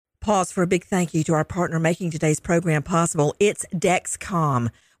pause for a big thank you to our partner making today's program possible. It's Dexcom.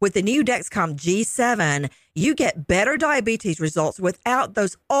 With the new Dexcom G7, you get better diabetes results without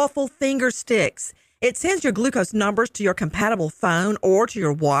those awful finger sticks. It sends your glucose numbers to your compatible phone or to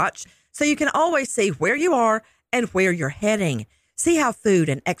your watch, so you can always see where you are and where you're heading. See how food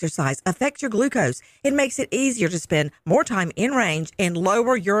and exercise affect your glucose. It makes it easier to spend more time in range and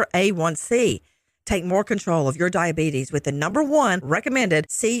lower your A1C. Take more control of your diabetes with the #1 recommended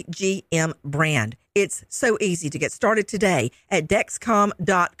CGM brand. It's so easy to get started today at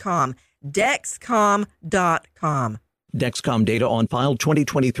Dexcom.com. Dexcom.com. Dexcom data on file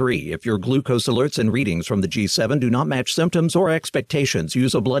 2023. If your glucose alerts and readings from the G7 do not match symptoms or expectations,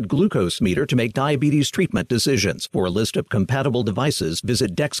 use a blood glucose meter to make diabetes treatment decisions. For a list of compatible devices,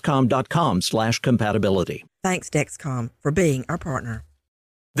 visit Dexcom.com/compatibility. Thanks, Dexcom, for being our partner.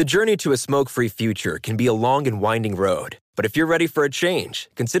 The journey to a smoke-free future can be a long and winding road. But if you're ready for a change,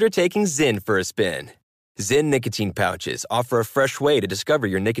 consider taking Zyn for a spin. Zyn nicotine pouches offer a fresh way to discover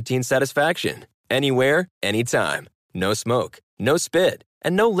your nicotine satisfaction. Anywhere, anytime. No smoke, no spit,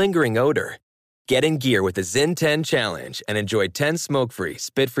 and no lingering odor. Get in gear with the Zyn 10 Challenge and enjoy 10 smoke-free,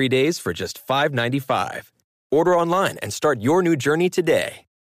 spit-free days for just $5.95. Order online and start your new journey today.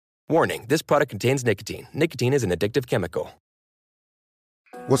 Warning, this product contains nicotine. Nicotine is an addictive chemical.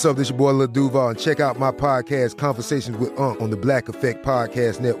 What's up, this your boy Lil Duval, and check out my podcast, Conversations with Unc, on the Black Effect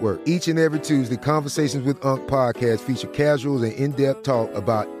Podcast Network. Each and every Tuesday, Conversations with Unc podcast feature casual and in-depth talk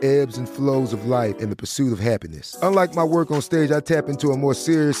about ebbs and flows of life and the pursuit of happiness. Unlike my work on stage, I tap into a more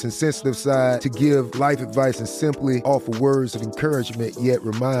serious and sensitive side to give life advice and simply offer words of encouragement, yet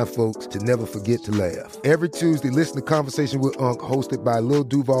remind folks to never forget to laugh. Every Tuesday, listen to Conversations with Unc, hosted by Lil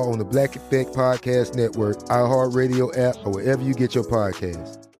Duval on the Black Effect Podcast Network, iHeartRadio app, or wherever you get your podcasts.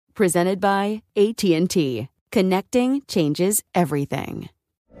 Presented by AT&T. Connecting changes everything.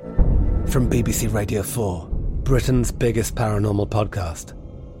 From BBC Radio 4, Britain's biggest paranormal podcast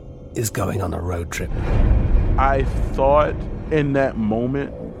is going on a road trip. I thought in that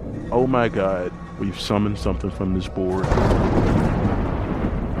moment, oh my God, we've summoned something from this board.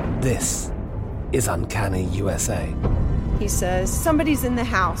 This is Uncanny USA. He says, somebody's in the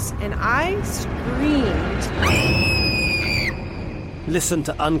house, and I screamed. Listen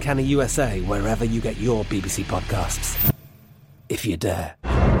to Uncanny USA wherever you get your BBC podcasts, if you dare.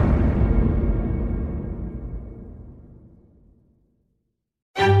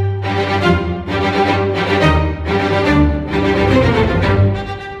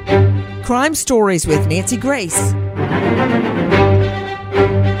 Crime Stories with Nancy Grace.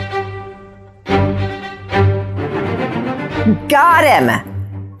 Got him!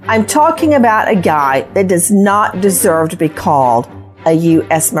 I'm talking about a guy that does not deserve to be called a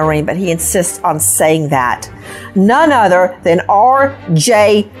U.S. Marine, but he insists on saying that. None other than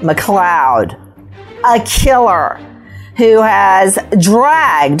R.J. McLeod, a killer who has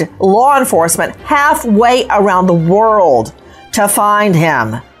dragged law enforcement halfway around the world to find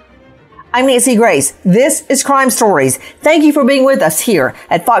him. I'm Nancy Grace. This is Crime Stories. Thank you for being with us here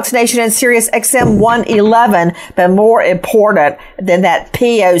at Fox Nation and Sirius XM 111. But more important than that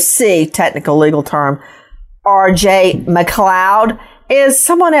POC, technical legal term, R.J. McLeod, is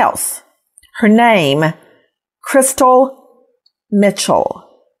someone else. Her name, Crystal Mitchell.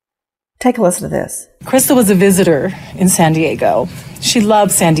 Take a listen to this. Crystal was a visitor in San Diego. She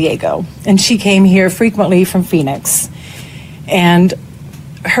loved San Diego, and she came here frequently from Phoenix. And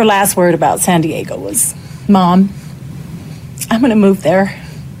her last word about San Diego was, "Mom, I'm going to move there."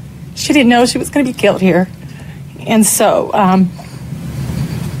 She didn't know she was going to be killed here. And so I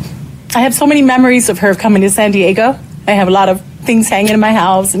have so many memories of her coming to San Diego. I have a lot of things hanging in my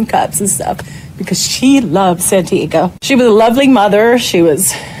house and cups and stuff because she loved San Diego. She was a lovely mother. She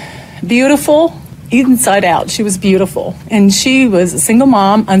was beautiful, inside out. She was beautiful. And she was a single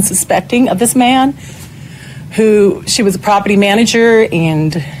mom, unsuspecting of this man who, she was a property manager,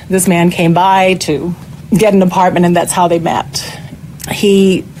 and this man came by to get an apartment, and that's how they met.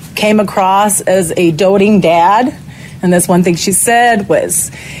 He came across as a doting dad, and that's one thing she said was,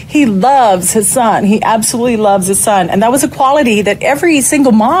 he loves his son. He absolutely loves his son. And that was a quality that every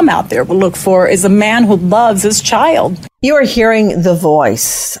single mom out there will look for, is a man who loves his child. You are hearing the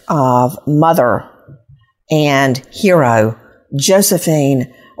voice of mother and hero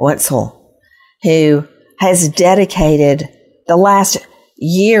Josephine Wetzel, who has dedicated the last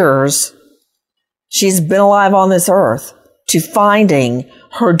years she's been alive on this earth to finding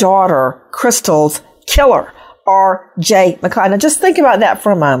her daughter Crystal's killer, R.J. McLeod. Now just think about that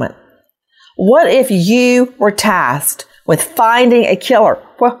for a moment. What if you were tasked with finding a killer?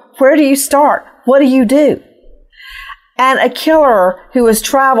 Well, where do you start? What do you do? and a killer who has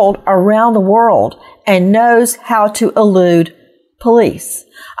traveled around the world and knows how to elude police.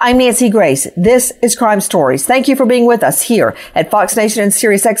 I'm Nancy Grace. This is Crime Stories. Thank you for being with us here at Fox Nation and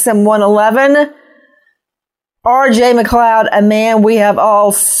Sirius XM 111. R.J. McLeod, a man we have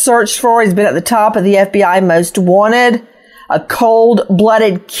all searched for. He's been at the top of the FBI most wanted, a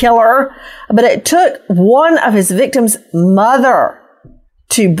cold-blooded killer. But it took one of his victims' mother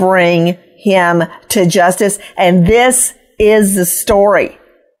to bring him to justice. And this is the story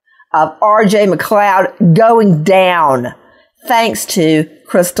of R.J. McLeod going down thanks to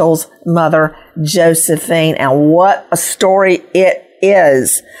Crystal's mother, Josephine. And what a story it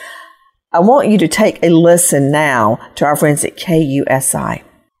is. I want you to take a listen now to our friends at KUSI.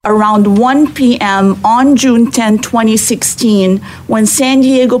 Around 1 p.m. on June 10, 2016, when San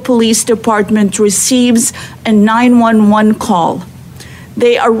Diego Police Department receives a 911 call.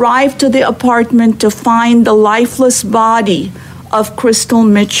 They arrive to the apartment to find the lifeless body of Crystal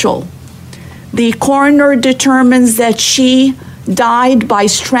Mitchell. The coroner determines that she died by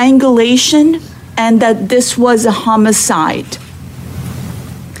strangulation and that this was a homicide.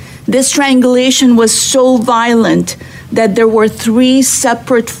 This strangulation was so violent that there were 3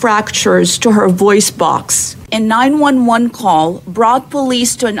 separate fractures to her voice box. A 911 call brought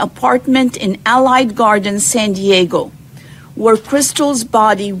police to an apartment in Allied Gardens, San Diego, where Crystal's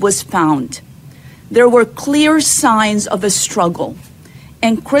body was found. There were clear signs of a struggle,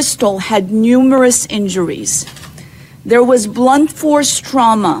 and Crystal had numerous injuries. There was blunt force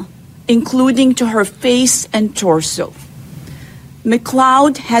trauma, including to her face and torso.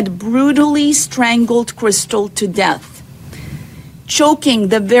 McLeod had brutally strangled Crystal to death, choking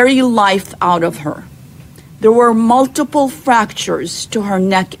the very life out of her. There were multiple fractures to her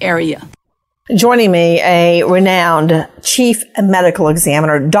neck area. Joining me, a renowned chief medical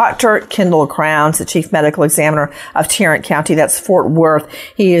examiner, Dr. Kendall Crowns, the chief medical examiner of Tarrant County. That's Fort Worth.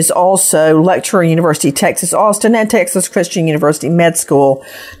 He is also lecturer at University of Texas, Austin, and Texas Christian University Med School.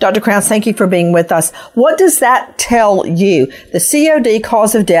 Dr. Crowns, thank you for being with us. What does that tell you? The COD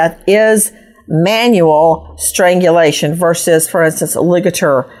cause of death is manual strangulation versus, for instance,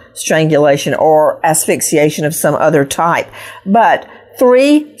 ligature strangulation or asphyxiation of some other type. But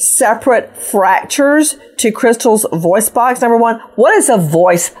 3 separate fractures to Crystal's voice box. Number one, what is a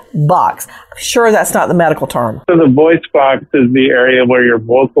voice box? I'm sure that's not the medical term. So the voice box is the area where your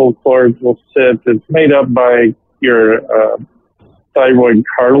vocal cords will sit. It's made up by your thyroid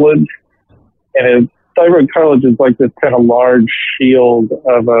cartilage. And thyroid cartilage is like this kind of large shield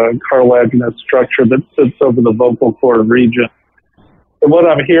of a cartilaginous structure that sits over the vocal cord region. And what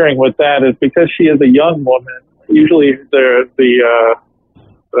I'm hearing with that is because she is a young woman, usually the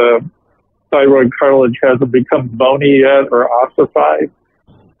thyroid cartilage hasn't become bony yet or ossified.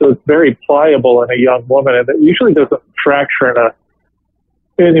 So it's very pliable in a young woman, and it usually doesn't fracture in a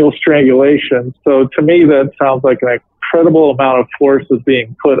manual strangulation. So to me, that sounds like an incredible amount of force is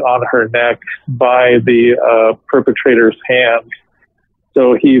being put on her neck by the perpetrator's hand.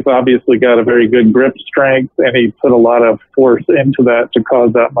 So he's obviously got a very good grip strength, and he put a lot of force into that to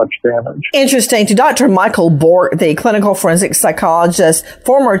cause that much damage. Interesting. To Dr. Michael Bork, the clinical forensic psychologist,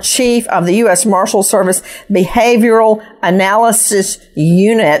 former chief of the U.S. Marshal Service Behavioral Analysis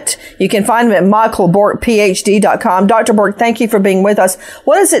Unit. You can find him at michaelborkphd.com. Dr. Bork, thank you for being with us.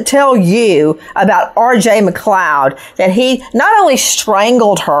 What does it tell you about R.J. McLeod that he not only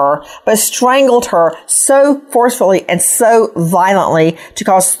strangled her, but strangled her so forcefully and so violently to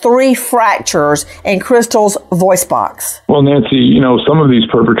cause 3 fractures in Crystal's voice box? Well, Nancy, some of these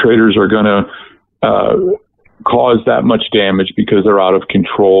perpetrators are going to cause that much damage because they're out of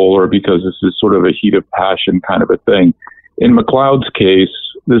control or because this is sort of a heat of passion kind of a thing. In McLeod's case,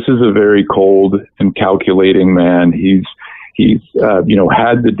 this is a very cold and calculating man. He's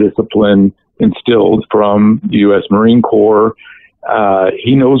had the discipline instilled from the U.S. Marine Corps.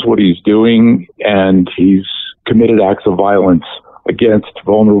 He knows what he's doing, and he's committed acts of violence against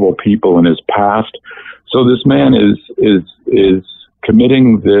vulnerable people in his past. So this man is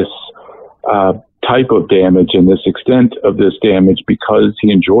committing this type of damage and this extent of this damage because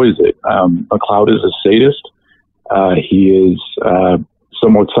he enjoys it. McLeod is a sadist. He is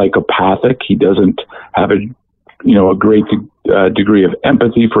somewhat psychopathic. He doesn't have a great degree of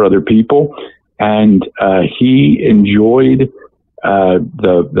empathy for other people, and he enjoyed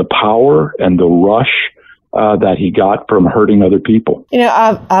the power and the rush that he got from hurting other people.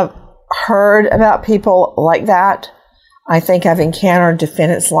 I've heard about people like that. I think I've encountered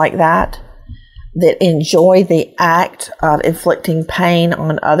defendants like that enjoy the act of inflicting pain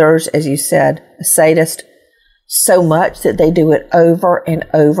on others, as you said, a sadist, so much that they do it over and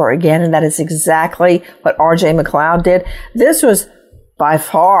over again. And that is exactly what R.J. McLeod did. This was by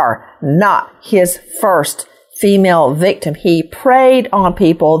far not his first female victim. He preyed on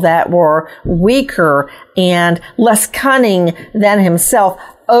people that were weaker and less cunning than himself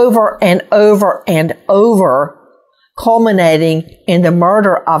over and over and over, culminating in the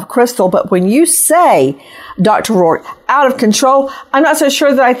murder of Crystal. But when you say, Dr. Roark, out of control, I'm not so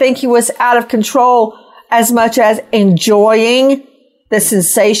sure that I think he was out of control as much as enjoying the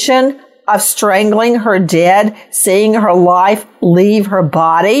sensation of strangling her dead, seeing her life leave her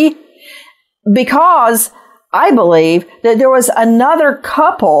body, because I believe that there was another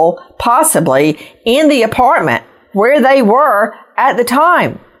couple possibly in the apartment where they were at the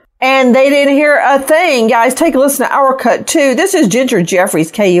time. And they didn't hear a thing. Guys, take a listen to our cut two. This is Ginger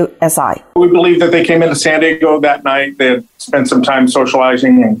Jeffries, KUSI. We believe that they came into San Diego that night. They had spent some time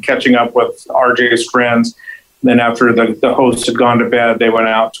socializing and catching up with RJ's friends. Then after the hosts had gone to bed, they went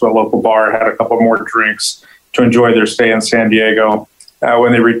out to a local bar, had a couple more drinks to enjoy their stay in San Diego.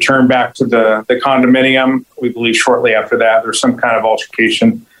 When they returned back to the condominium, we believe shortly after that, there's some kind of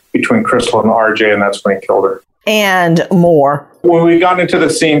altercation between Crystal and RJ, and that's when he killed her. And more. When we got into the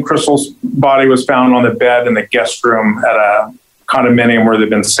scene, Crystal's body was found on the bed in the guest room at a condominium where they've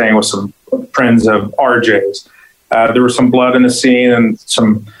been staying with some friends of RJ's. There was some blood in the scene and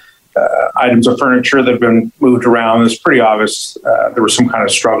some items of furniture that have been moved around. It's pretty obvious there was some kind of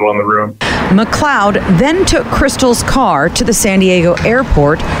struggle in the room. McLeod then took Crystal's car to the San Diego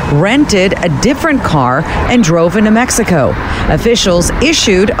airport, rented a different car, and drove into Mexico. Officials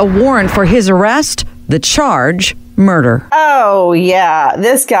issued a warrant for his arrest. The charge, murder. Oh, yeah.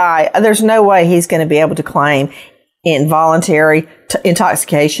 This guy, there's no way he's going to be able to claim involuntary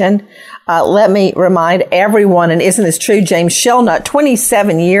intoxication. Let me remind everyone, and isn't this true, James Shelnut,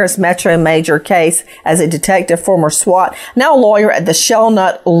 27 years Metro Major case as a detective, former SWAT, now lawyer at the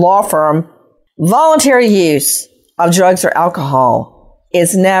Shelnut Law Firm. Voluntary use of drugs or alcohol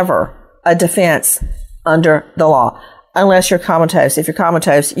is never a defense under the law, unless you're comatose. If you're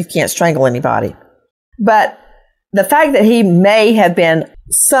comatose, you can't strangle anybody. But the fact that he may have been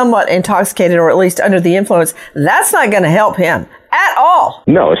somewhat intoxicated or at least under the influence, that's not going to help him at all.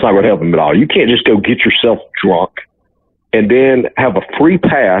 No, it's not going to help him at all. You can't just go get yourself drunk and then have a free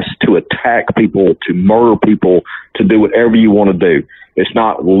pass to attack people, to murder people, to do whatever you want to do. It's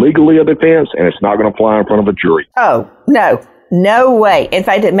not legally a defense, and it's not going to fly in front of a jury. Oh, no. No way. In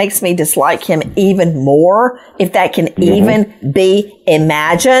fact, it makes me dislike him even more, if that can even be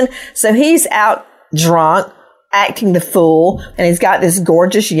imagined. So he's out drunk, acting the fool, and he's got this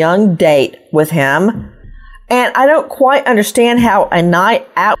gorgeous young date with him. And I don't quite understand how a night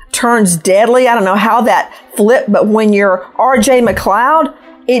out turns deadly. I don't know how that flipped, but when you're R.J. McLeod,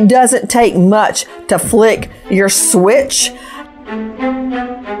 it doesn't take much to flick your switch.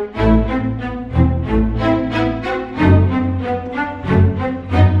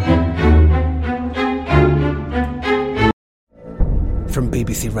 From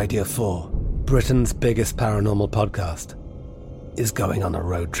BBC Radio 4, Britain's biggest paranormal podcast is going on a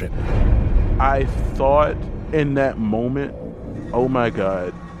road trip. I thought in that moment, oh my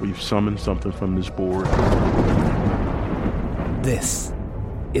God, we've summoned something from this board. This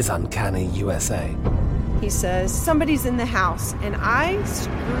is Uncanny USA. He says, somebody's in the house, and I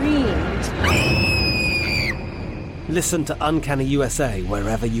screamed. Listen to Uncanny USA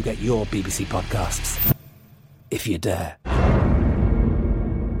wherever you get your BBC podcasts, if you dare.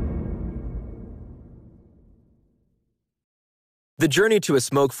 The journey to a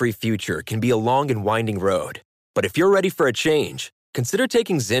smoke-free future can be a long and winding road. But if you're ready for a change, consider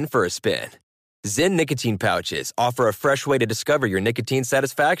taking Zyn for a spin. Zyn nicotine pouches offer a fresh way to discover your nicotine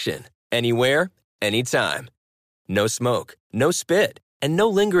satisfaction. Anywhere, anytime. No smoke, no spit, and no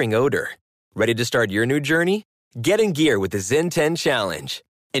lingering odor. Ready to start your new journey? Get in gear with the Zyn 10 Challenge.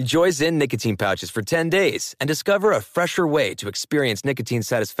 Enjoy Zyn nicotine pouches for 10 days and discover a fresher way to experience nicotine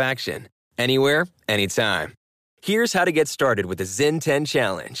satisfaction. Anywhere, anytime. Here's how to get started with the Zyn 10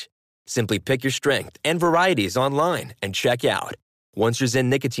 Challenge. Simply pick your strength and varieties online and check out. Once your Zyn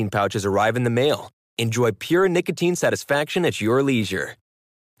nicotine pouches arrive in the mail, enjoy pure nicotine satisfaction at your leisure.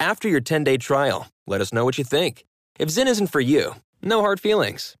 After your 10-day trial, let us know what you think. If Zyn isn't for you, no hard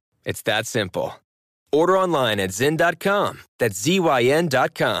feelings. It's that simple. Order online at Zyn.com, that's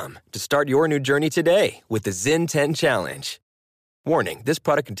ZYN.com, to start your new journey today with the Zyn 10 Challenge. Warning, this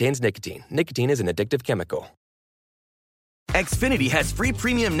product contains nicotine. Nicotine is an addictive chemical. Xfinity has free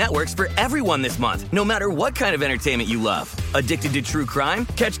premium networks for everyone this month, no matter what kind of entertainment you love. Addicted to true crime?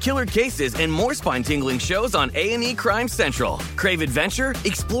 Catch killer cases and more spine-tingling shows on A&E Crime Central. Crave adventure?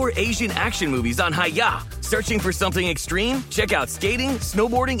 Explore Asian action movies on Hi-YAH. Searching for something extreme? Check out skating,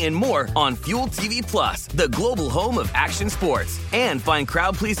 snowboarding, and more on Fuel TV Plus, the global home of action sports. And find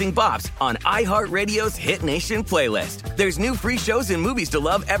crowd-pleasing bops on iHeartRadio's Hit Nation playlist. There's new free shows and movies to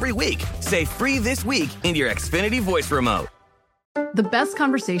love every week. Say free this week in your Xfinity voice remote. The best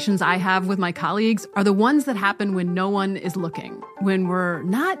conversations I have with my colleagues are the ones that happen when no one is looking, when we're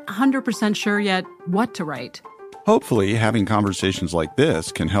not 100% sure yet what to write. Hopefully, having conversations like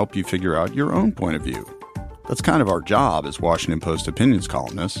this can help you figure out your own point of view. That's kind of our job as Washington Post opinions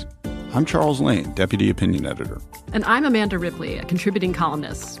columnists. I'm Charles Lane, Deputy Opinion Editor. And I'm Amanda Ripley, a contributing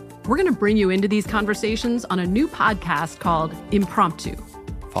columnist. We're going to bring you into these conversations on a new podcast called Impromptu.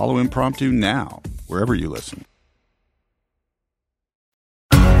 Follow Impromptu now, wherever you listen.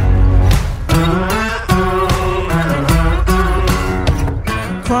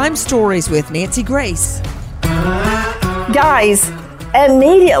 Crime Stories with Nancy Grace. Guys,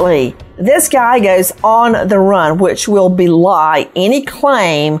 immediately, this guy goes on the run, which will belie any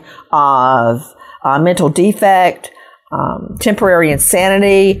claim of mental defect, temporary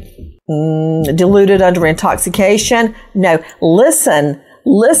insanity, deluded under intoxication. No, listen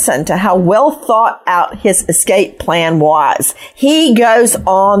to how well thought out his escape plan was. He goes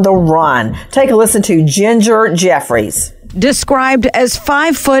on the run. Take a listen to Ginger Jeffries. Described as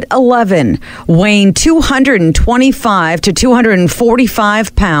 5'11", weighing 225 to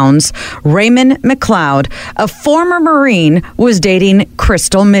 245 pounds, Raymond McLeod, a former Marine, was dating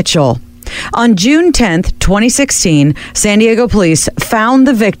Crystal Mitchell. On June 10th, 2016, San Diego police found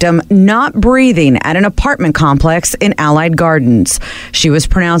the victim not breathing at an apartment complex in Allied Gardens. She was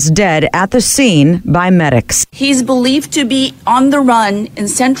pronounced dead at the scene by medics. He's believed to be on the run in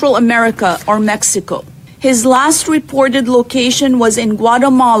Central America or Mexico. His last reported location was in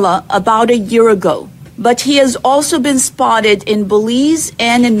Guatemala about a year ago, but he has also been spotted in Belize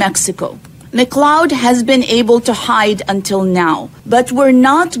and in Mexico. McLeod has been able to hide until now, but we're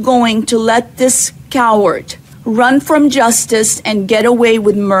not going to let this coward run from justice and get away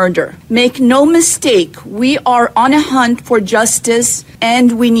with murder. Make no mistake, we are on a hunt for justice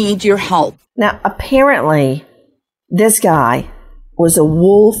and we need your help. Now, apparently, this guy was a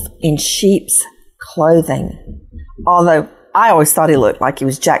wolf in sheep's clothing, although I always thought he looked like he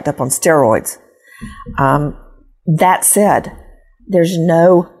was jacked up on steroids. That said, there's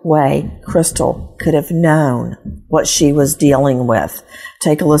no way Crystal could have known what she was dealing with.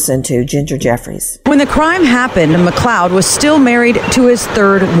 Take a listen to Ginger Jeffries. When the crime happened, McLeod was still married to his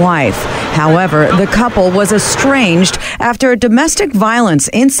third wife. However, the couple was estranged after a domestic violence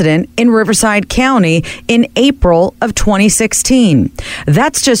incident in Riverside County in April of 2016.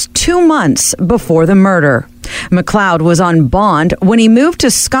 That's just 2 months before the murder. McLeod was on bond when he moved to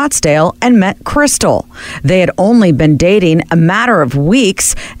Scottsdale and met Crystal. They had only been dating a matter of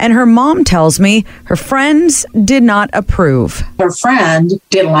weeks, and her mom tells me her friends did not approve. Her friend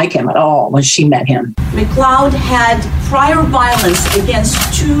didn't like him at all when she met him. McLeod had prior violence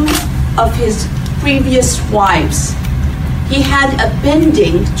against 2 of his previous wives. He had a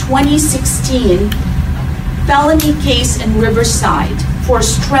pending 2016 felony case in Riverside for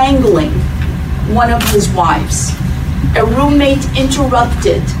strangling one of his wives. A roommate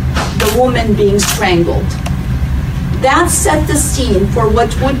interrupted the woman being strangled. That set the scene for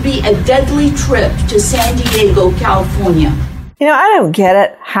what would be a deadly trip to San Diego, California. You know, I don't get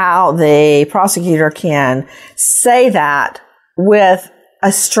it how the prosecutor can say that with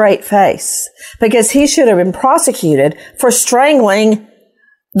a straight face, because he should have been prosecuted for strangling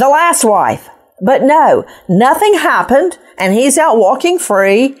the last wife. But no, nothing happened, and he's out walking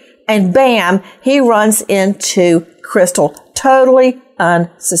free, and bam, he runs into Crystal, totally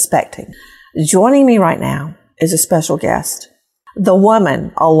unsuspecting. Joining me right now is a special guest. The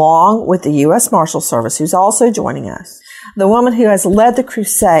woman, along with the U.S. Marshal Service, who's also joining us. The woman who has led the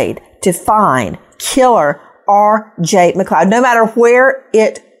crusade to find killer R.J. McLeod, no matter where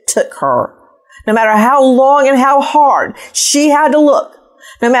it took her. No matter how long and how hard she had to look.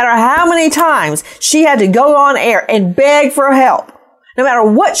 No matter how many times she had to go on air and beg for help. No matter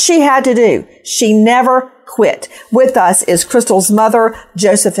what she had to do, she never quit. With us is Crystal's mother,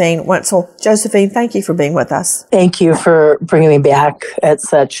 Josephine Wenzel. Josephine, thank you for being with us. Thank you for bringing me back at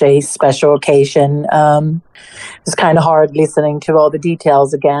such a special occasion. It's kind of hard listening to all the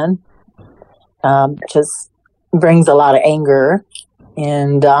details again. Just brings a lot of anger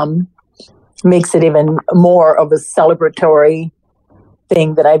and makes it even more of a celebratory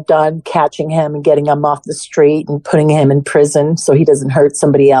thing that I've done, catching him and getting him off the street and putting him in prison so he doesn't hurt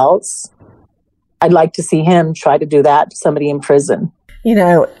somebody else. I'd like to see him try to do that to somebody in prison. You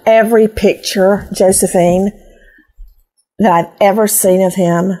know, every picture, Josephine, that I've ever seen of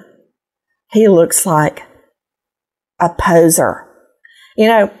him, he looks like a poser. You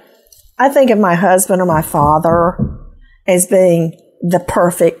know, I think of my husband or my father as being the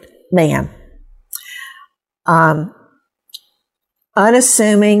perfect man.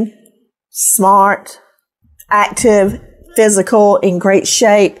 Unassuming, smart, active, physical, in great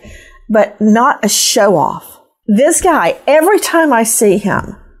shape, but not a show-off. This guy, every time I see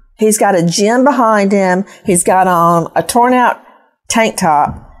him, he's got a gym behind him. He's got on a torn-out tank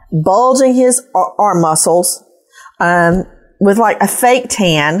top, bulging his arm muscles, with like a fake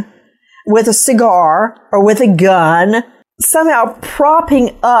tan, with a cigar or with a gun, somehow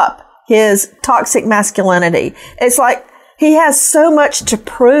propping up his toxic masculinity. It's like he has so much to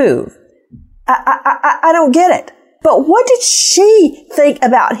prove. I don't get it. But what did she think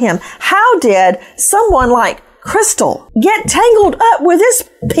about him? How did someone like Crystal get tangled up with this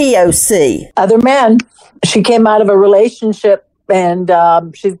POC? Other men. She came out of a relationship, and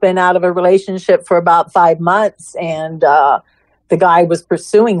she's been out of a relationship for about 5 months, and the guy was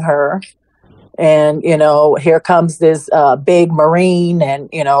pursuing her. And, you know, here comes this big Marine, and,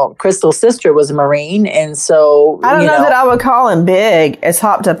 you know, Crystal's sister was a Marine. And so, I don't know that I would call him big as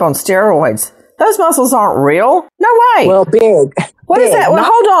hopped up on steroids. Those muscles aren't real. No way. Well, big. What big, is that? Well,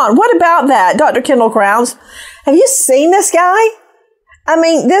 hold on. What about that, Dr. Kendall Crowns? Have you seen this guy? I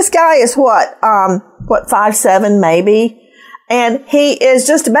mean, this guy is what, 5'7" maybe? And he is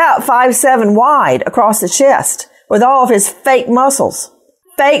just about 5'7" wide across the chest with all of his fake muscles.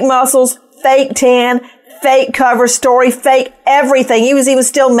 Fake muscles, fake tan, fake cover story, fake everything. He was even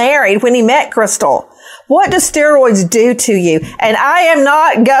still married when he met Crystal. What do steroids do to you? And I am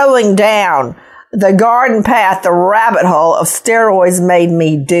not going down the garden path, the rabbit hole of steroids made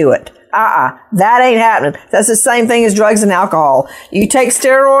me do it. That ain't happening. That's the same thing as drugs and alcohol. You take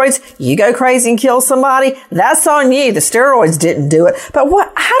steroids, you go crazy and kill somebody, that's on you. The steroids didn't do it. But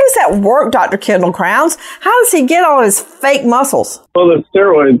how does that work, Dr. Kendall Crowns? How does he get all his fake muscles? Well, the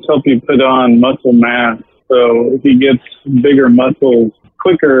steroids help you put on muscle mass. So he gets bigger muscles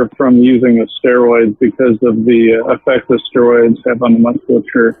quicker from using the steroids because of the effect the steroids have on the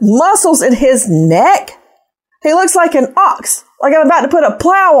musculature. Muscles in his neck? He looks like an ox, like I'm about to put a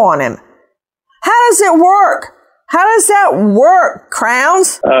plow on him. How does it work? How does that work,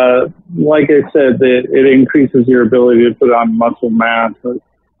 Crowns? Like I said, it increases your ability to put on muscle mass. The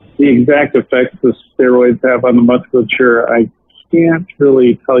exact effects the steroids have on the musculature, I can't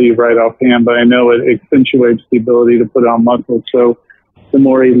really tell you right offhand, but I know it accentuates the ability to put on muscle. So the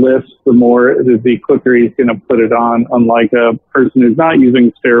more he lifts, the quicker he's going to put it on, unlike a person who's not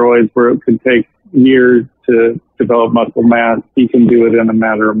using steroids where it could take years to develop muscle mass. He can do it in a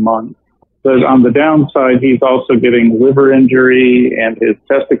matter of months. But on the downside, he's also getting liver injury, and his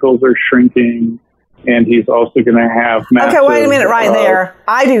testicles are shrinking, and he's also going to have massive... Okay, wait a minute right there.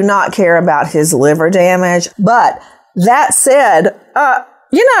 I do not care about his liver damage, but that said,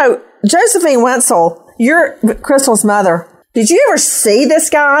 Josephine Wenzel, you're Crystal's mother. Did you ever see this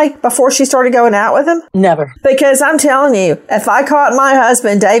guy before she started going out with him? Never. Because I'm telling you, if I caught my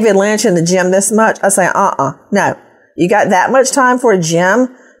husband, David Lynch, in the gym this much, I'd say, no. You got that much time for a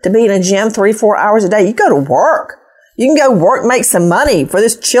gym, to be in a gym 3-4 hours a day? You go to work. You can go work, make some money for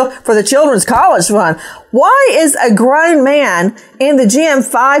the children's college fund. Why is a grown man in the gym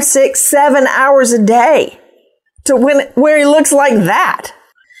 5, 6, 7 hours a day where he looks like that?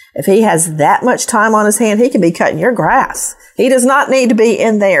 If he has that much time on his hand, he can be cutting your grass. He does not need to be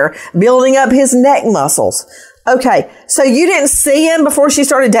in there building up his neck muscles. Okay, so you didn't see him before she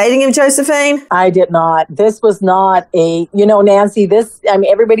started dating him, Josephine? I did not. This was not Nancy,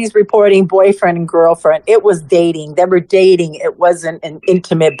 everybody's reporting boyfriend and girlfriend. It was dating. They were dating. It wasn't an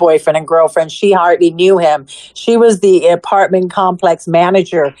intimate boyfriend and girlfriend. She hardly knew him. She was the apartment complex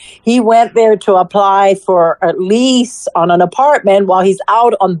manager. He went there to apply for a lease on an apartment while he's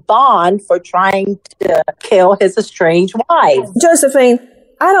out on bond for trying to kill his estranged wife. Josephine,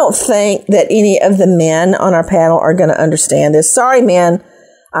 I don't think that any of the men on our panel are going to understand this. Sorry, men.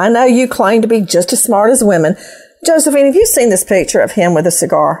 I know you claim to be just as smart as women. Josephine, have you seen this picture of him with a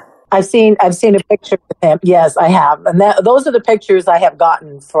cigar? I've seen a picture of him. Yes, I have. And those are the pictures I have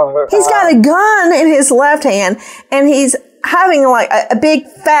gotten for... He's got a gun in his left hand, and he's having like a big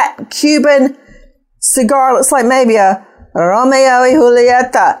fat Cuban cigar. Looks like maybe a Romeo y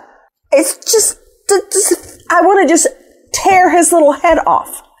Julieta. It's just I want to just tear his little head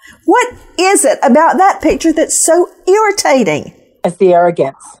off. What is it about that picture that's so irritating? It's the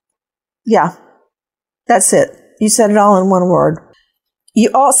arrogance. Yeah, that's it. You said it all in one word. You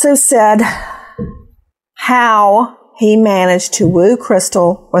also said how he managed to woo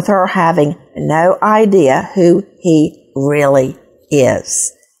Crystal with her having no idea who he really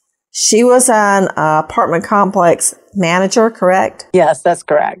is. She was an apartment complex manager, correct? Yes, that's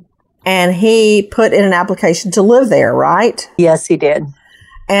correct. And he put in an application to live there, right? Yes, he did.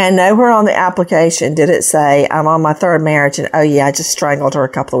 And nowhere on the application did it say, I'm on my third marriage, and oh yeah, I just strangled her a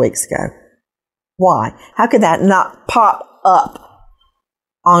couple of weeks ago. Why? How could that not pop up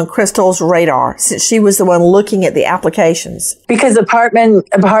on Crystal's radar, since she was the one looking at the applications? Because apartment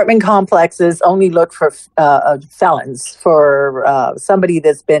complexes only look for felons, for somebody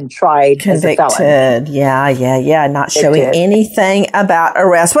that's been tried Convicted. as a felon. Yeah. Not showing anything about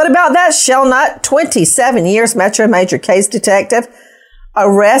arrest. What about that, Shellnut? 27 years, Metro Major case detective.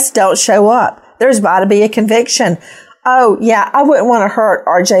 Arrests don't show up. There's about to be a conviction. Oh, yeah, I wouldn't want to hurt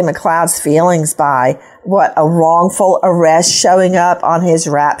R.J. McLeod's feelings by a wrongful arrest showing up on his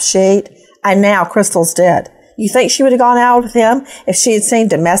rap sheet. And now Crystal's dead. You think she would have gone out with him if she had seen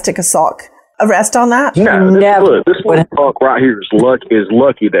domestic assault arrest on that? No, this little punk right here is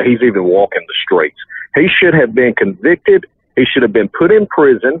lucky that he's even walking the streets. He should have been convicted. He should have been put in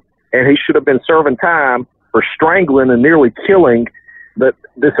prison, and he should have been serving time for strangling and nearly killing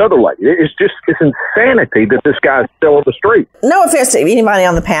this other lady. It's insanity that this guy's still on the street. No offense to anybody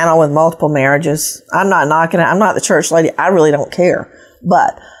on the panel with multiple marriages. I'm not knocking it. I'm not the church lady. I really don't care.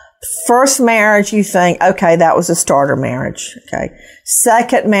 But first marriage, you think, okay, that was a starter marriage. Okay.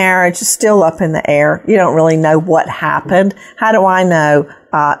 Second marriage is still up in the air. You don't really know what happened. How do I know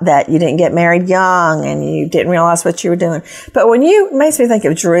that you didn't get married young and you didn't realize what you were doing? But it makes me think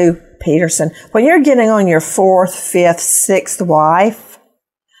of Drew Peterson. When you're getting on your fourth, fifth, sixth wife,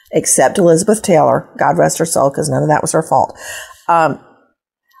 except Elizabeth Taylor, God rest her soul, because none of that was her fault.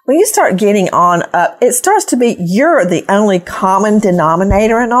 When you start getting on up, it starts to be you're the only common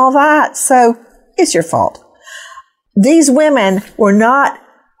denominator and all that. So it's your fault. These women were not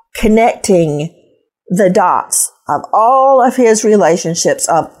connecting the dots of all of his relationships,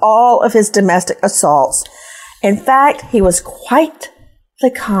 of all of his domestic assaults. In fact, he was quite the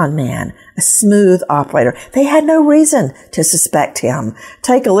con man, a smooth operator. They had no reason to suspect him.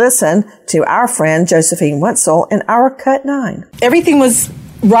 Take a listen to our friend Josephine Wetzel in our Cut 9. Everything was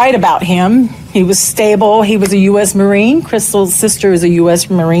right about him. He was stable. He was a U.S. Marine. Crystal's sister is a U.S.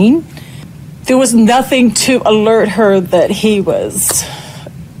 Marine. There was nothing to alert her that he was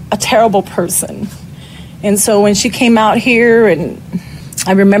a terrible person. And so when she came out here, and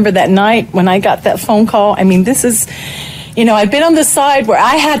I remember that night when I got that phone call, I mean, this is... I've been on the side where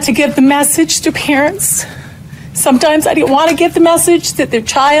I had to give the message to parents. Sometimes I didn't want to get the message that their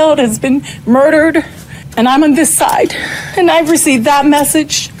child has been murdered, and I'm on this side. And I've received that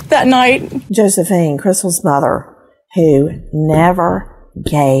message that night. Josephine, Crystal's mother, who never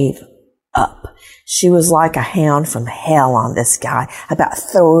gave up. She was like a hound from hell on this guy, about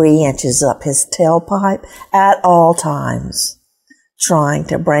 3 inches up his tailpipe at all times, trying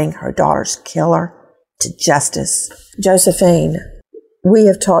to bring her daughter's killer to justice. Josephine, we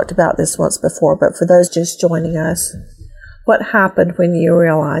have talked about this once before, but for those just joining us, what happened when you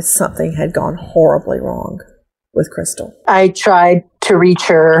realized something had gone horribly wrong with Crystal? I tried to reach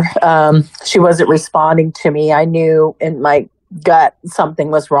her. She wasn't responding to me. I knew in my gut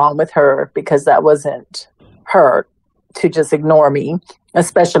something was wrong with her, because that wasn't her to just ignore me,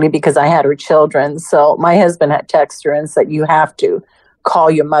 especially because I had her children. So my husband had texted her and said, you have to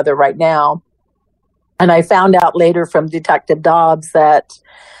call your mother right now. And I found out later from Detective Dobbs that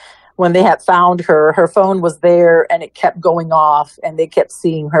when they had found her, her phone was there and it kept going off and they kept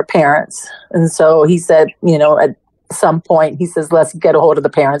seeing her parents. And so he said, at some point, he says, let's get a hold of the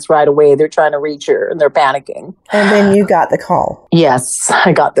parents right away. They're trying to reach her and they're panicking. And then you got the call. Yes,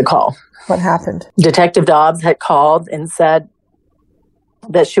 I got the call. What happened? Detective Dobbs had called and said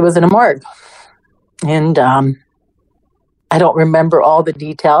that she was in a morgue. And I don't remember all the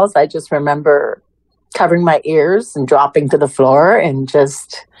details. I just remember covering my ears and dropping to the floor and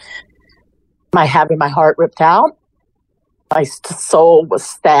just having my heart ripped out. My soul was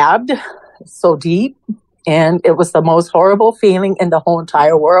stabbed so deep, and it was the most horrible feeling in the whole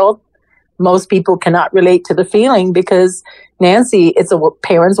entire world. Most people cannot relate to the feeling because, Nancy, it's a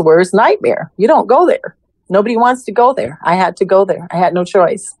parent's worst nightmare. You don't go there. Nobody wants to go there. I had to go there. I had no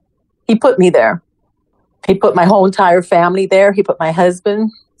choice. He put me there. He put my whole entire family there. He put my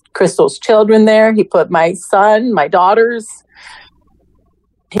husband, Crystal's children there. He put my son, my daughters.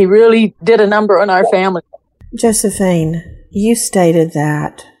 He really did a number on our family. Josephine, you stated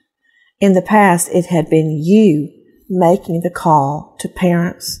that in the past it had been you making the call to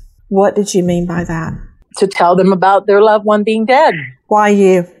parents. What did you mean by that? To tell them about their loved one being dead. Why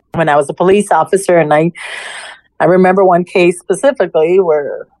you? When I was a police officer, and I remember one case specifically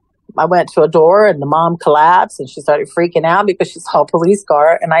where I went to a door and the mom collapsed and she started freaking out because she saw a police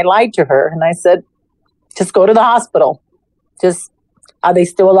car, and I lied to her and I said, just go to the hospital. Just, are they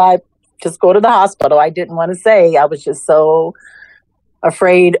still alive? Just go to the hospital. I didn't want to say. I was just so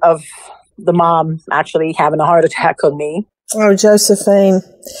afraid of the mom actually having a heart attack on me. Oh, Josephine,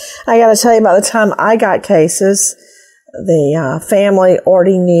 I got to tell you, by the time I got cases, the family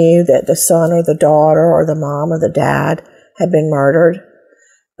already knew that the son or the daughter or the mom or the dad had been murdered.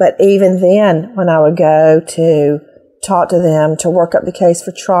 But even then, when I would go to talk to them to work up the case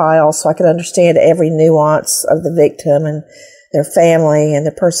for trial so I could understand every nuance of the victim and their family and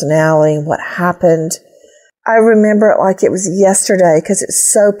their personality and what happened, I remember it like it was yesterday because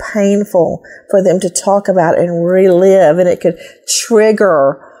it's so painful for them to talk about and relive, and it could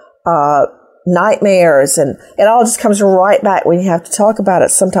trigger nightmares, and it all just comes right back when you have to talk about it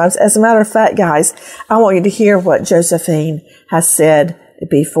sometimes. As a matter of fact, guys, I want you to hear what Josephine has said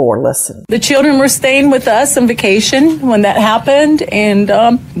before. Listen. The children were staying with us on vacation when that happened, and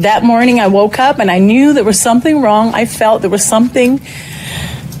that morning I woke up and I knew there was something wrong. I felt there was something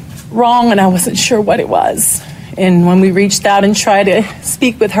wrong and I wasn't sure what it was. And when we reached out and tried to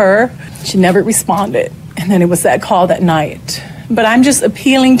speak with her, she never responded. And then it was that call that night. But I'm just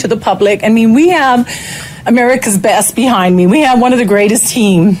appealing to the public. I mean, we have America's best behind me. We have one of the greatest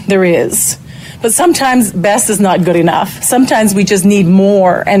team there is. But sometimes best is not good enough. Sometimes we just need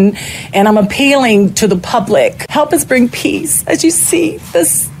more. And I'm appealing to the public. Help us bring peace. As you see,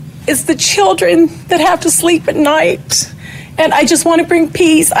 this is the children that have to sleep at night. And I just want to bring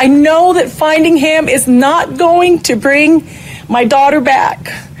peace. I know that finding him is not going to bring my daughter back,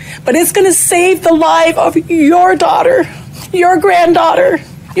 but it's going to save the life of your daughter, your granddaughter,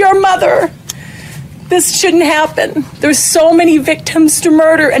 your mother. This shouldn't happen. There's so many victims to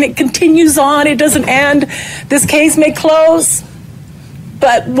murder, and it continues on. It doesn't end. This case may close,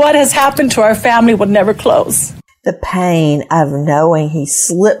 but what has happened to our family will never close. The pain of knowing he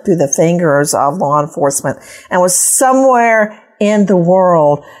slipped through the fingers of law enforcement and was somewhere in the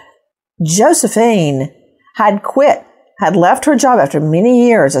world. Josephine had quit, had left her job after many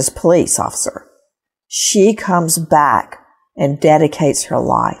years as a police officer. She comes back and dedicates her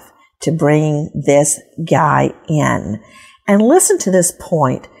life to bringing this guy in. And listen to this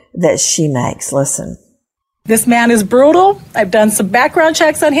point that she makes. Listen. This man is brutal. I've done some background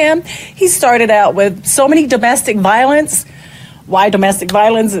checks on him. He started out with so many domestic violence. Why domestic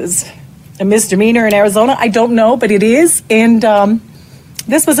violence is a misdemeanor in Arizona, I don't know, but it is. And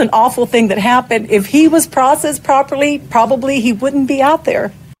this was an awful thing that happened. If he was processed properly, probably he wouldn't be out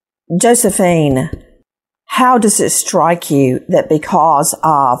there. Josephine, how does it strike you that because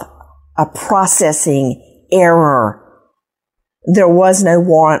of a processing error, there was no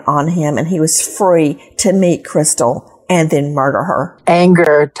warrant on him and he was free to meet Crystal and then murder her?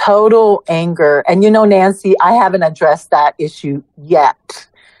 Anger, total anger. And you know, Nancy, I haven't addressed that issue yet.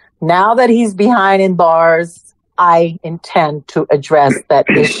 Now that he's behind in bars, I intend to address that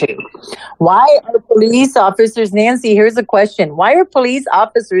issue. Why are police officers, Nancy, here's a question. Why are police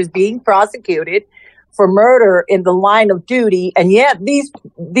officers being prosecuted for murder in the line of duty, and yet these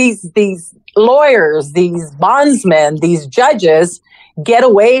lawyers, these bondsmen, these judges get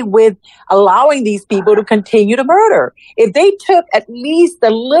away with allowing these people to continue to murder? If they took at least a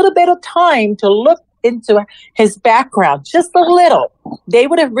little bit of time to look into his background, just a little, they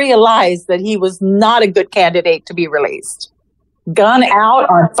would have realized that he was not a good candidate to be released. Gone out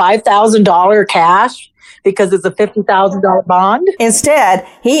on $5,000 cash because it's a $50,000 bond. Instead,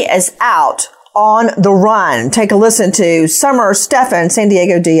 he is out on the run. Take a listen to Summer Stephan, San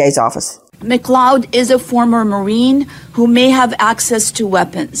Diego DA's office. McLeod is a former Marine who may have access to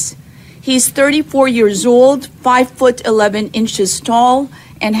weapons. He's 34 years old, 5'11" tall,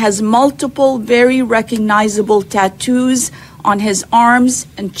 and has multiple very recognizable tattoos on his arms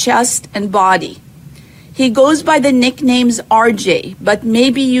and chest and body. He goes by the nicknames RJ, but may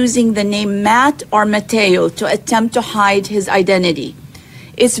be using the name Matt or Mateo to attempt to hide his identity.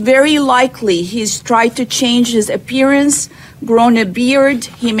 It's very likely he's tried to change his appearance, grown a beard,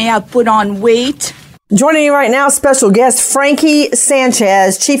 he may have put on weight. Joining you right now, special guest Frankie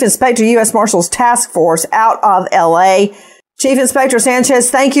Sanchez, Chief Inspector, U.S. Marshals Task Force out of L.A. Chief Inspector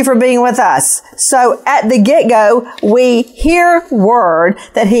Sanchez, thank you for being with us. So at the get-go, we hear word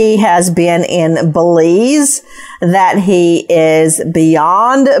that he has been in Belize, that he is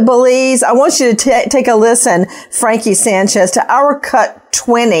beyond Belize. I want you to take a listen, Frankie Sanchez, to our Cut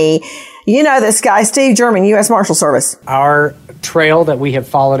 20. You know this guy, Steve German, U.S. Marshal Service. Our trail that we have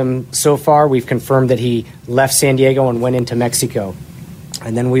followed him so far, we've confirmed that he left San Diego and went into Mexico.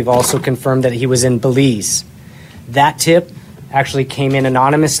 And then we've also confirmed that he was in Belize. That tip actually came in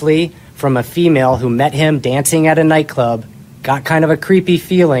anonymously from a female who met him dancing at a nightclub, got kind of a creepy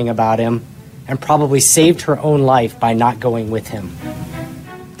feeling about him, and probably saved her own life by not going with him.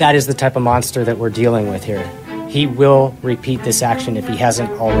 That is the type of monster that we're dealing with here. He will repeat this action if he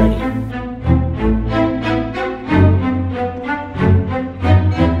hasn't already.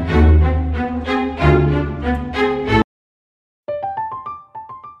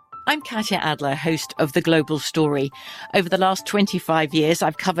 I'm Katya Adler, host of The Global Story. Over the last 25 years,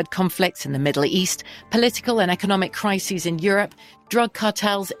 I've covered conflicts in the Middle East, political and economic crises in Europe, drug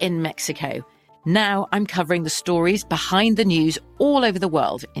cartels in Mexico. Now I'm covering the stories behind the news all over the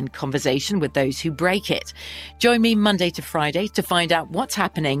world in conversation with those who break it. Join me Monday to Friday to find out what's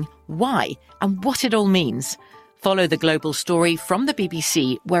happening, why, and what it all means. Follow The Global Story from the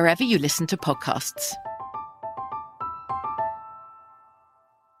BBC wherever you listen to podcasts.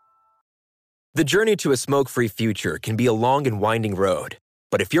 The journey to a smoke-free future can be a long and winding road.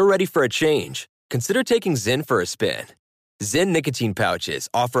 But if you're ready for a change, consider taking Zyn for a spin. Zyn nicotine pouches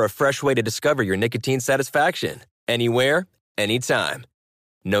offer a fresh way to discover your nicotine satisfaction. Anywhere, anytime.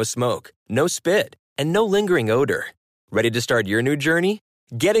 No smoke, no spit, and no lingering odor. Ready to start your new journey?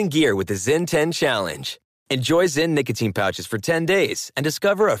 Get in gear with the Zyn 10 Challenge. Enjoy Zyn nicotine pouches for 10 days and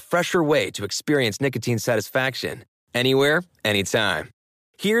discover a fresher way to experience nicotine satisfaction. Anywhere, anytime.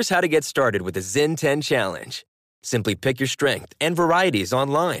 Here's how to get started with the Zyn 10 Challenge. Simply pick your strength and varieties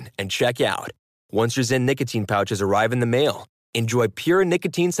online and check out. Once your Zyn nicotine pouches arrive in the mail, enjoy pure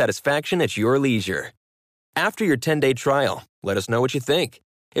nicotine satisfaction at your leisure. After your 10-day trial, let us know what you think.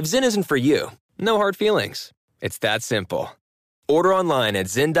 If Zyn isn't for you, no hard feelings. It's that simple. Order online at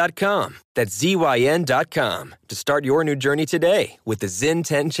Zyn.com, that's ZYN.com, to start your new journey today with the Zyn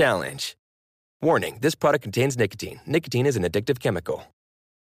 10 Challenge. Warning, this product contains nicotine. Nicotine is an addictive chemical.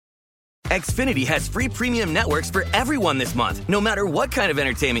 Xfinity has free premium networks for everyone this month, no matter what kind of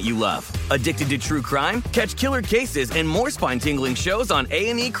entertainment you love. Addicted to true crime? Catch killer cases and more spine-tingling shows on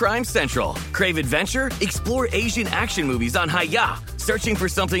A&E Crime Central. Crave adventure? Explore Asian action movies on Hi-YAH. Searching for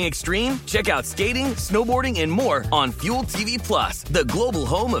something extreme? Check out skating, snowboarding, and more on Fuel TV Plus, the global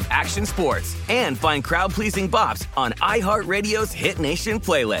home of action sports. And find crowd-pleasing bops on iHeartRadio's Hit Nation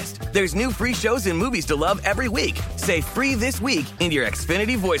playlist. There's new free shows and movies to love every week. Say free this week in your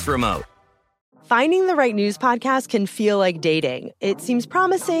Xfinity voice remote. Finding the right news podcast can feel like dating. It seems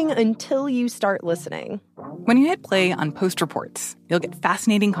promising until you start listening. When you hit play on Post Reports, you'll get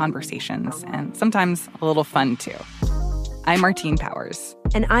fascinating conversations and sometimes a little fun, too. I'm Martine Powers.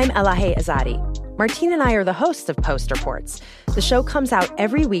 And I'm Elahe Azadi. Martine and I are the hosts of Post Reports. The show comes out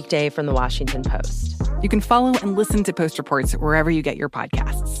every weekday from The Washington Post. You can follow and listen to Post Reports wherever you get your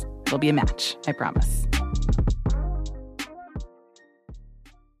podcasts. It'll be a match, I promise.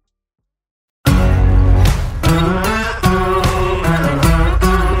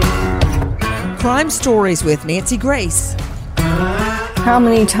 Crime Stories with Nancy Grace. How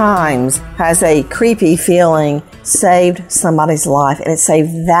many times has a creepy feeling saved somebody's life? And it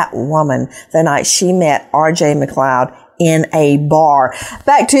saved that woman the night she met R.J. McLeod in a bar.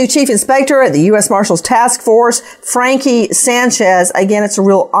 Back to Chief Inspector at the U.S. Marshals Task Force, Frankie Sanchez. Again, it's a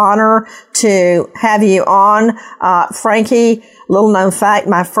real honor to have you on. Frankie, little known fact,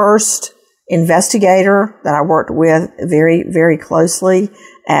 my first investigator that I worked with very, very closely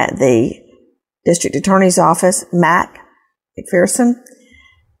at the District Attorney's Office, Mac McPherson,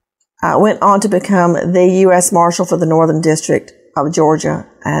 went on to become the U.S. Marshal for the Northern District of Georgia.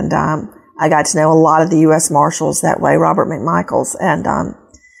 And I got to know a lot of the U.S. Marshals that way, Robert McMichaels. And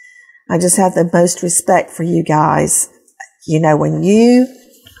I just have the most respect for you guys. You know, when you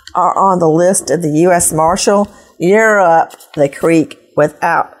are on the list of the U.S. Marshal, you're up the creek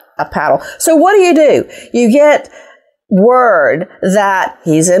without a paddle. So what do? You get word that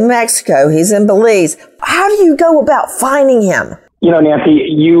he's in Mexico, he's in Belize. How do you go about finding him? You know, Nancy,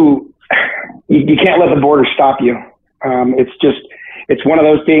 you can't let the border stop you. It's one of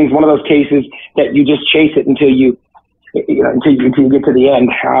those things, one of those cases that you just chase it until you get to the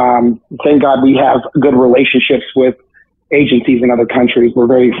end. Thank God we have good relationships with agencies in other countries. We're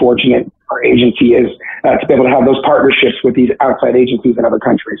very fortunate. Our agency is to be able to have those partnerships with these outside agencies in other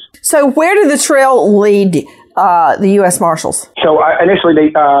countries. So where did the trail lead the U.S. Marshals? So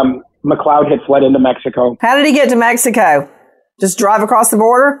initially, McLeod had fled into Mexico. How did he get to Mexico? Just drive across the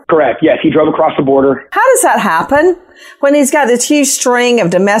border? Correct. Yes, he drove across the border. How does that happen when he's got this huge string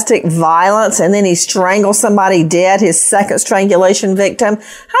of domestic violence and then he strangles somebody dead, his second strangulation victim?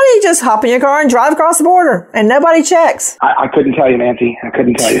 How do you just hop in your car and drive across the border and nobody checks? I couldn't tell you, Nancy. I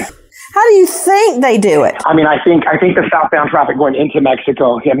couldn't tell you. How do you think they do it? I mean, I think the southbound traffic going into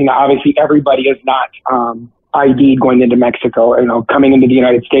Mexico, I mean, obviously everybody is not ID'd going into Mexico. You know, coming into the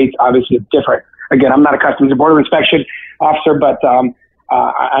United States, obviously it's different. Again, I'm not a Customs and Border Inspection officer, but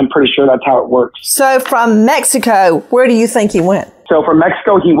I'm pretty sure that's how it works. So from Mexico, where do you think he went? So from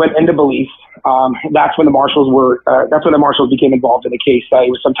Mexico, he went into Belize. That's when the marshals became involved in the case. It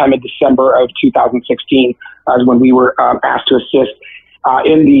was sometime in December of 2016, when we were asked to assist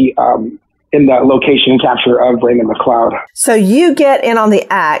in the location and capture of Raymond McLeod. So you get in on the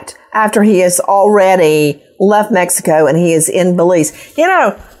act after he has already left Mexico and he is in Belize. You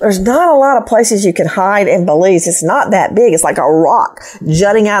know, there's not a lot of places you can hide in Belize. It's not that big. It's like a rock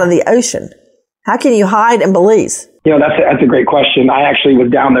jutting out of the ocean. How can you hide in Belize? You know, that's a great question. I actually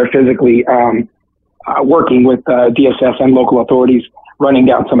was down there physically working with DSS and local authorities, running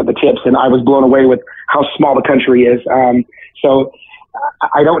down some of the tips, and I was blown away with how small the country is. So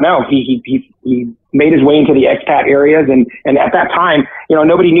I don't know. He made his way into the expat areas, and at that time, you know,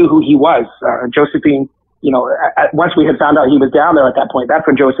 nobody knew who he was. Josephine, you know, once we had found out he was down there at that point, that's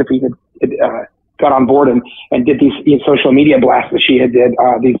when Josephine had got on board and did these social media blasts that she had did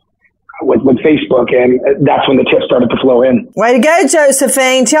with Facebook, and that's when the tips started to flow in. Way to go,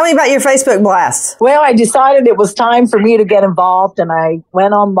 Josephine. Tell me about your Facebook blasts. Well, I decided it was time for me to get involved, and I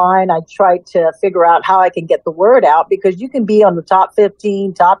went online. I tried to figure out how I can get the word out, because you can be on the top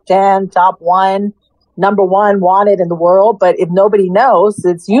 15, top 10, top 1, number 1 wanted in the world, but if nobody knows,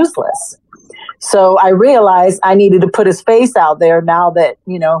 it's useless. So I realized I needed to put his face out there now that,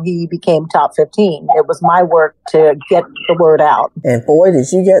 you know, he became top 15. It was my work to get the word out. And boy,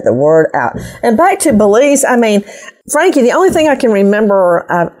 did you get the word out. And back to Belize, I mean, Frankie, the only thing I can remember,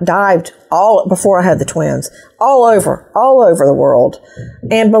 I dived before I had the twins, all over the world.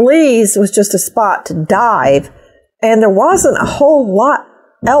 And Belize was just a spot to dive. And there wasn't a whole lot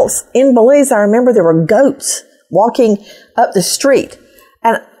else in Belize. I remember there were goats walking up the street.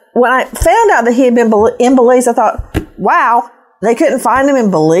 And when I found out that he had been in Belize, I thought, wow, they couldn't find him in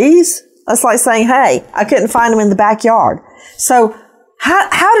Belize? That's like saying, hey, I couldn't find him in the backyard. So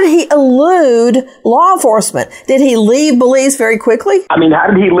how did he elude law enforcement? Did he leave Belize very quickly? I mean, how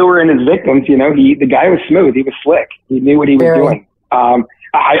did he lure in his victims? You know, the guy was smooth. He was slick. He knew what he was doing.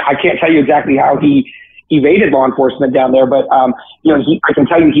 I can't tell you exactly how he evaded law enforcement down there, but, you know, I can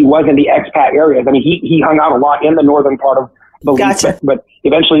tell you he was in the expat areas. I mean, he hung out a lot in the northern part of Belize, gotcha. but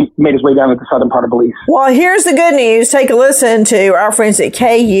eventually made his way down to the southern part of Belize. Well, here's the good news. Take a listen to our friends at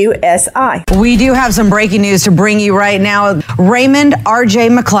KUSI. We do have some breaking news to bring you right now. Raymond R.J.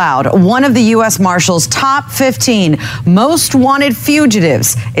 McLeod, one of the U.S. Marshals' top 15 most wanted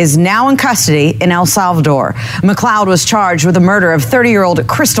fugitives, is now in custody in El Salvador. McLeod was charged with the murder of 30-year-old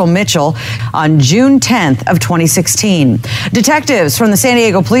Crystal Mitchell on June 10th of 2016. Detectives from the San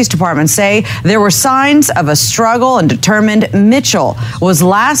Diego Police Department say there were signs of a struggle, and determined Mitchell was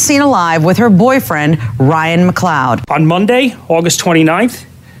last seen alive with her boyfriend, Ryan McLeod. On Monday, August 29th,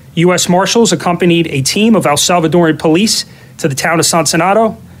 U.S. Marshals accompanied a team of El Salvadoran police to the town of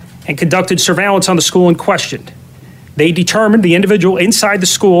Sonsonate and conducted surveillance on the school in question. They determined the individual inside the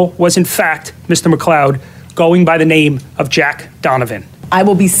school was, in fact, Mr. McLeod, going by the name of Jack Donovan. I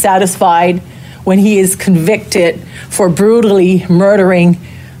will be satisfied when he is convicted for brutally murdering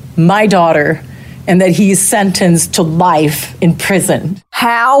my daughter, and that he is sentenced to life in prison.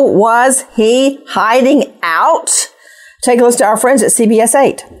 How was he hiding out? Take a listen to our friends at CBS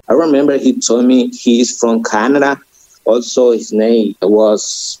 8. I remember he told me he's from Canada. Also, his name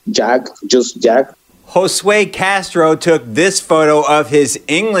was Jack, just Jack. Josue Castro took this photo of his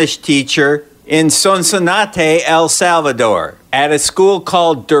English teacher in Sonsonate, El Salvador, at a school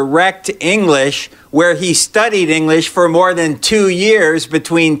called Direct English, where he studied English for more than 2 years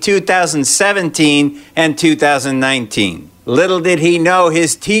between 2017 and 2019. Little did he know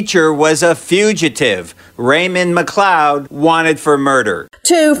his teacher was a fugitive, Raymond McLeod, wanted for murder.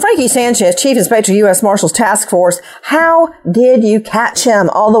 To Frankie Sanchez, Chief Inspector, U.S. Marshals Task Force, how did you catch him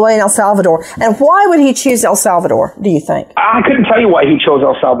all the way in El Salvador? And why would he choose El Salvador, do you think? I couldn't tell you why he chose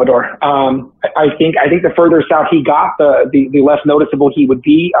El Salvador. I think the further south he got, the less noticeable he would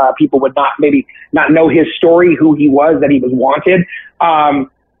be. People would not know his story, who he was, that he was wanted.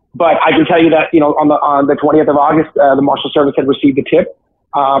 But I can tell you that, you know, on the 20th of August, the Marshal Service had received a tip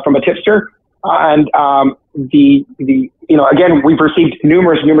from a tipster. And you know, again, we've received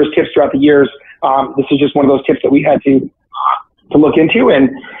numerous tips throughout the years. This is just one of those tips that we had to look into,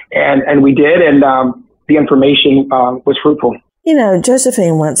 and we did, and the information was fruitful. You know,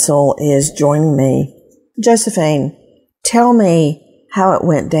 Josephine Wenzel is joining me. Josephine, tell me how it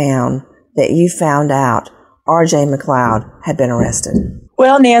went down that you found out R.J. McLeod had been arrested.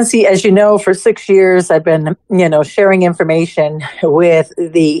 Well, Nancy, as you know, for 6 years, I've been, sharing information with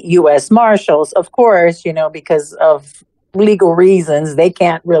the U.S. Marshals. Of course, because of legal reasons, they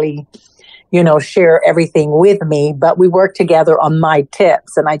can't really share everything with me, but we work together on my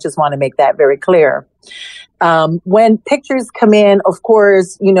tips. And I just want to make that very clear. When pictures come in, of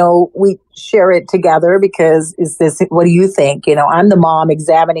course, we share it together because what do you think? I'm the mom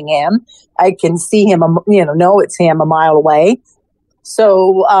examining him. I can see him, know it's him a mile away.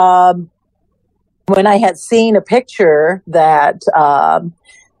 So, when I had seen a picture that,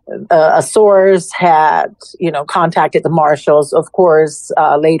 a source had, contacted the marshals, of course,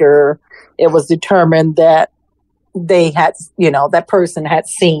 later it was determined that they had, that person had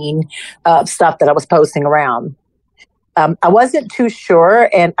seen stuff that I was posting around. I wasn't too sure,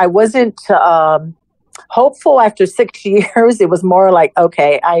 and I wasn't hopeful after 6 years. It was more like,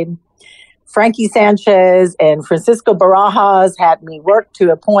 okay, Frankie Sanchez and Francisco Barajas had me work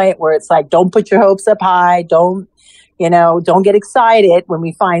to a point where it's like, don't put your hopes up high. Don't get excited when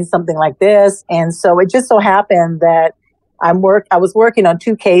we find something like this. And so it just so happened that I was working on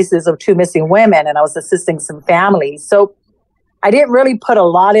 2 cases of 2 missing women, and I was assisting some families. So I didn't really put a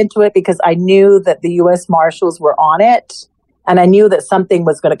lot into it because I knew that the U.S. Marshals were on it, and I knew that something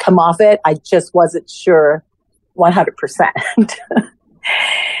was going to come off it. I just wasn't sure 100%.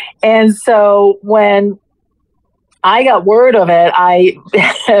 And so when I got word of it, I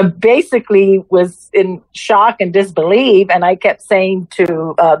basically was in shock and disbelief. And I kept saying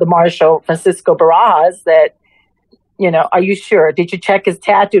to the Marshal, Francisco Barajas, that, are you sure? Did you check his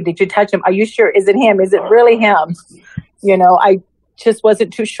tattoo? Did you touch him? Are you sure? Is it him? Is it really him? I just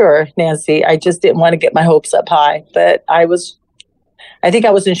wasn't too sure, Nancy. I just didn't want to get my hopes up high. But I think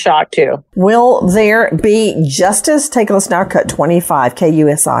I was in shock too. Will there be justice? Take a listen now. Cut 25,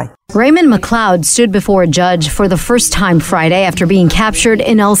 KUSI. Raymond McLeod stood before a judge for the first time Friday after being captured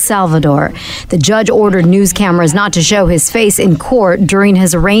in El Salvador. The judge ordered news cameras not to show his face in court during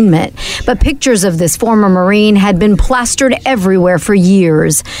his arraignment, but pictures of this former Marine had been plastered everywhere for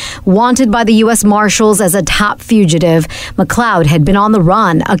years. Wanted by the U.S. Marshals as a top fugitive, McLeod had been on the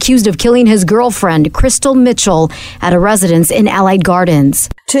run, accused of killing his girlfriend, Crystal Mitchell, at a residence in Allied Gardens.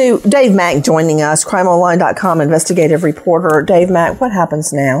 To Dave Mack joining us, crimeonline.com investigative reporter. Dave Mack, what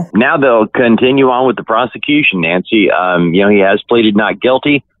happens now? Now they'll continue on with the prosecution, Nancy. He has pleaded not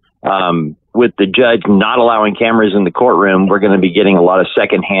guilty. With the judge not allowing cameras in the courtroom, we're going to be getting a lot of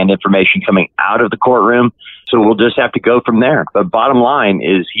secondhand information coming out of the courtroom. So we'll just have to go from there. But bottom line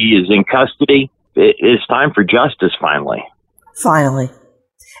is he is in custody. It is time for justice finally. Finally.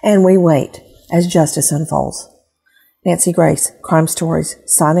 And we wait as justice unfolds. Nancy Grace, Crime Stories,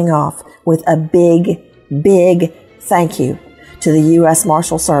 signing off with a big, big thank you to the U.S.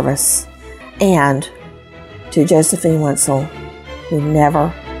 Marshal Service and to Josephine Wenzel, who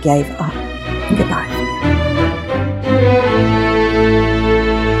never gave up. Goodbye.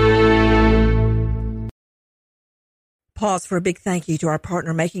 Pause for a big thank you to our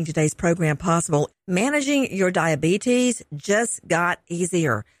partner making today's program possible. Managing your diabetes just got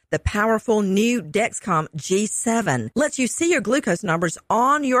easier. The powerful new Dexcom G7 lets you see your glucose numbers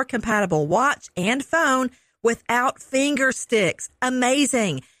on your compatible watch and phone without finger sticks.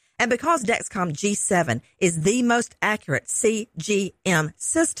 Amazing. And because Dexcom G7 is the most accurate CGM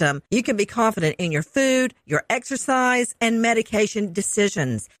system, you can be confident in your food, your exercise, and medication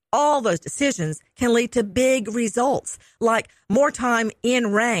decisions. All those decisions can lead to big results like more time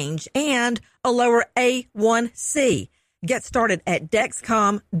in range and a lower A1C. Get started at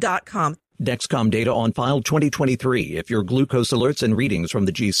Dexcom.com. Dexcom data on file 2023. If your glucose alerts and readings from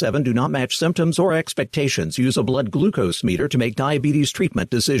the G7 do not match symptoms or expectations, use a blood glucose meter to make diabetes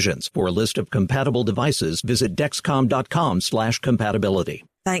treatment decisions. For a list of compatible devices, visit Dexcom.com/compatibility.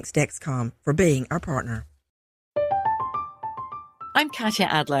 Thanks, Dexcom, for being our partner. I'm Katya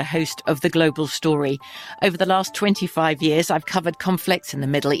Adler, host of The Global Story. Over the last 25 years, I've covered conflicts in the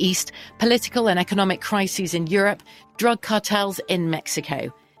Middle East, political and economic crises in Europe, drug cartels in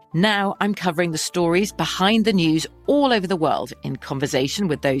Mexico. Now I'm covering the stories behind the news all over the world in conversation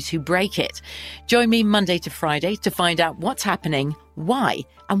with those who break it. Join me Monday to Friday to find out what's happening, why,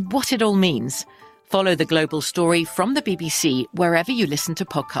 and what it all means. Follow The Global Story from the BBC wherever you listen to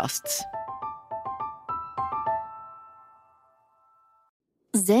podcasts.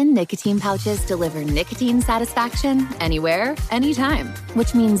 Zyn nicotine pouches deliver nicotine satisfaction anywhere, anytime,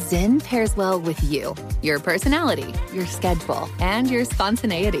 which means Zyn pairs well with you, your personality, your schedule, and your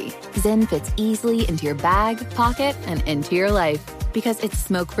spontaneity. Zyn fits easily into your bag, pocket, and into your life because it's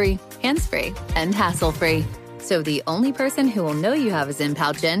smoke-free, hands-free, and hassle-free. So the only person who will know you have a Zyn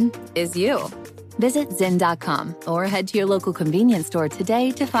pouch in is you. Visit Zyn.com or head to your local convenience store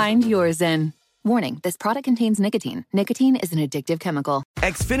today to find your Zyn. Warning, this product contains nicotine. Nicotine is an addictive chemical.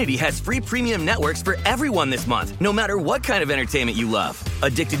 Xfinity has free premium networks for everyone this month, no matter what kind of entertainment you love.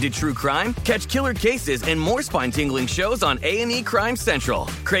 Addicted to true crime? Catch killer cases and more spine-tingling shows on A&E Crime Central.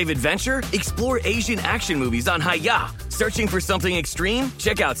 Crave adventure? Explore Asian action movies on Hi-Ya. Searching for something extreme?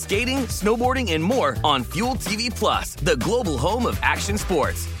 Check out skating, snowboarding, and more on Fuel TV Plus, the global home of action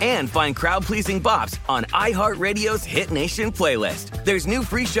sports. And find crowd-pleasing bops on iHeartRadio's Hit Nation playlist. There's new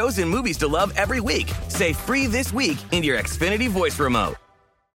free shows and movies to love every week. Say free this week in your Xfinity voice remote.